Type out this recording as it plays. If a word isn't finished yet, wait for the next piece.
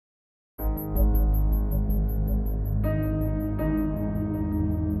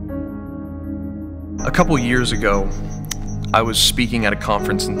A couple years ago, I was speaking at a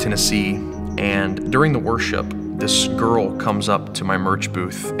conference in Tennessee, and during the worship, this girl comes up to my merch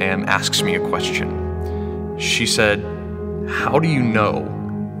booth and asks me a question. She said, "How do you know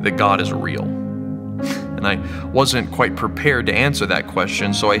that God is real?" And I wasn't quite prepared to answer that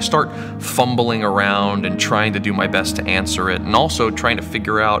question, so I start fumbling around and trying to do my best to answer it, and also trying to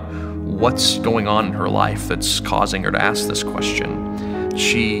figure out what's going on in her life that's causing her to ask this question.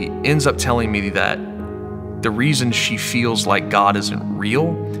 She ends up telling me that the reason she feels like God isn't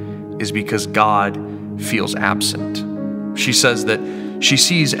real is because God feels absent. She says that she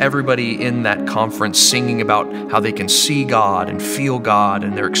sees everybody in that conference singing about how they can see God and feel God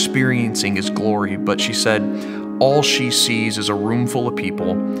and they're experiencing His glory, but she said all she sees is a room full of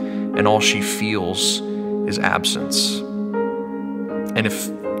people and all she feels is absence. And if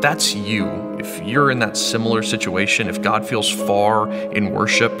that's you, if you're in that similar situation, if God feels far in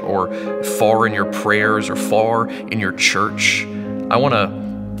worship or far in your prayers or far in your church, I want to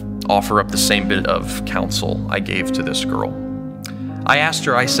offer up the same bit of counsel I gave to this girl. I asked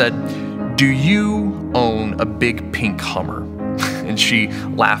her, I said, "Do you own a big pink Hummer?" And she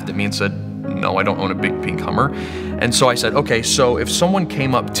laughed at me and said, "No, I don't own a big pink Hummer." And so I said, "Okay, so if someone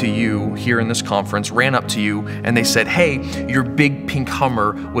came up to you here in this conference, ran up to you, and they said, 'Hey, your big pink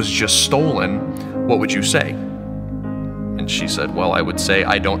Hummer was just stolen,' what would you say?" And she said, "Well, I would say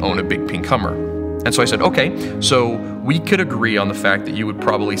I don't own a big pink Hummer." And so I said, "Okay, so we could agree on the fact that you would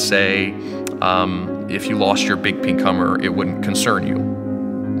probably say, if you lost your big pink Hummer, it wouldn't concern you."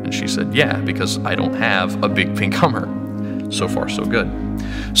 And she said, "Yeah, because I don't have a big pink Hummer." So far, so good.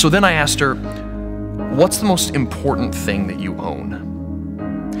 So then I asked her, "What's the most important thing that you own?"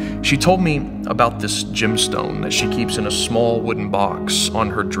 She told me about this gemstone that she keeps in a small wooden box on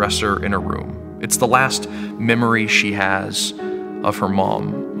her dresser in her room. It's the last memory she has of her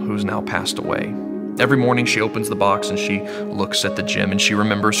mom, who's now passed away. Every morning she opens the box and she looks at the gem and she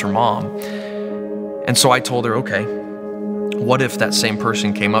remembers her mom. And so I told her, "Okay, what if that same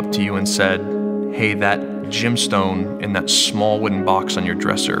person came up to you and said, 'Hey, that gemstone in that small wooden box on your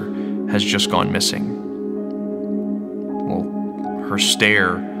dresser has just gone missing?'" Well, her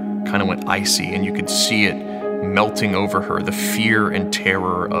stare kind of went icy and you could see it melting over her, the fear and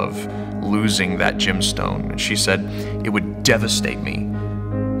terror of losing that gemstone. And she said, "It would devastate me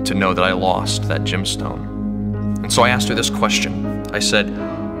to know that I lost that gemstone." And so I asked her this question. I said,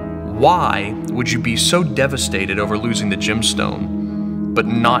 "Why would you be so devastated over losing the gemstone, but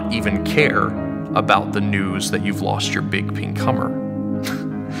not even care about the news that you've lost your big pink Hummer?"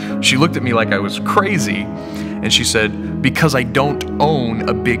 She looked at me like I was crazy, and she said, "Because I don't own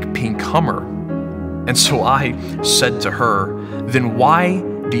a big pink Hummer." And so I said to her, "Then why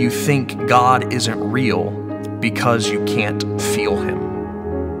do you think God isn't real? Because you can't feel Him."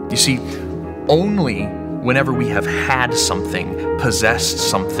 You see, only whenever we have had something, possessed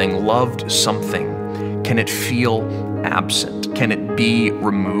something, loved something, can it feel absent, can it be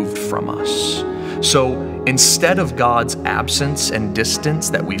removed from us. So instead of God's absence and distance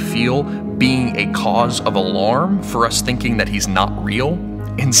that we feel being a cause of alarm for us thinking that He's not real,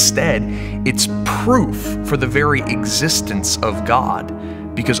 instead it's proof for the very existence of God,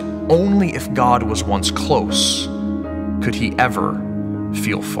 because only if God was once close could He ever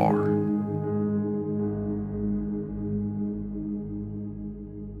feel far.